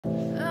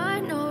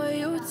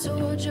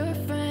told your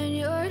friend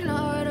you're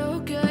not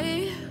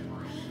okay?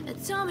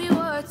 And tell me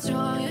what's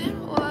wrong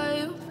and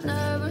why you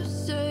never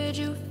said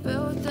you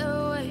felt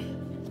that way.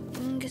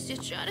 Guess you're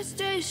trying to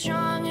stay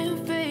strong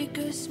and fake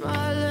a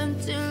smile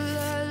until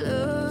I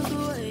look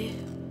away.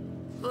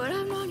 But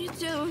I've known you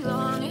too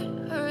long,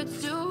 it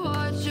hurts to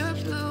watch your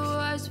blue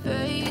eyes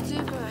fade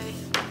to gray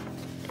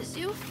as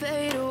you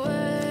fade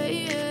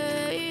away,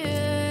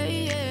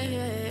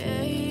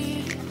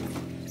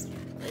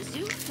 as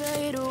you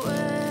fade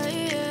away.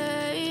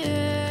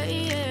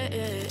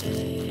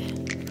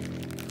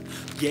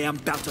 Yeah, I'm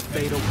about to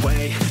fade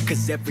away,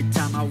 cause every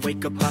time I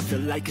wake up I feel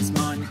like it's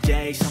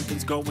Monday.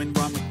 Something's going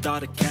wrong with all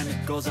the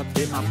chemicals up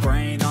in my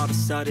brain. All of a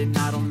sudden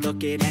I don't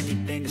look at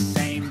anything the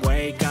same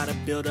way. Got a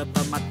buildup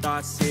of my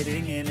thoughts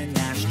sitting in an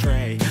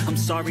ashtray. I'm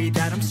sorry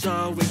that I'm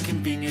so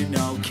inconvenient,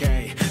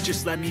 okay?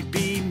 Just let me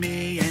be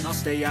me and I'll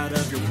stay out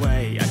of your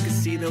way. I can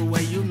see the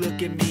way you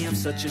look at me, I'm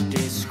such a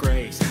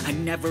disgrace. I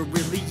never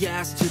really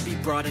asked to be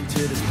brought into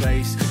this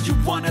place. You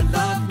wanna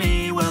love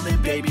me? Well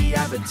then baby,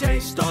 have a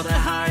taste. All the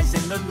highs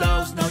and the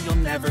lows, no, you'll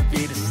never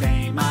be the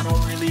same. I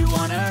don't really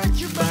wanna hurt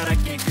you, but I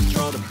can't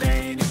control the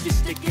pain. If you're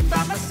sticking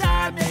by my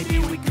side, maybe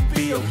we could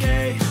be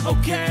okay.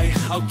 Okay,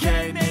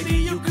 okay, maybe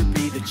you could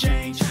be the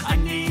change I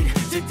need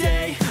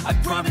today. I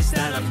promise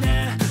that I've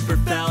never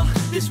felt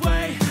this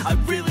way. I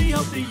really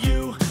hope that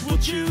you will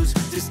choose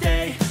to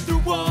stay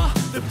through all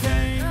the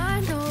pain. I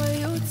know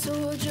you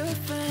told your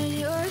friend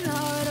you're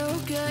not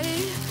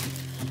okay.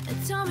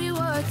 And tell me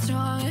what's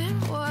wrong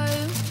and why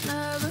you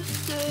never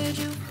said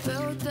you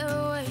felt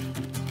that way.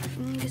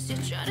 Guess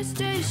you're trying to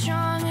stay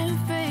strong and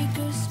fake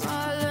a smile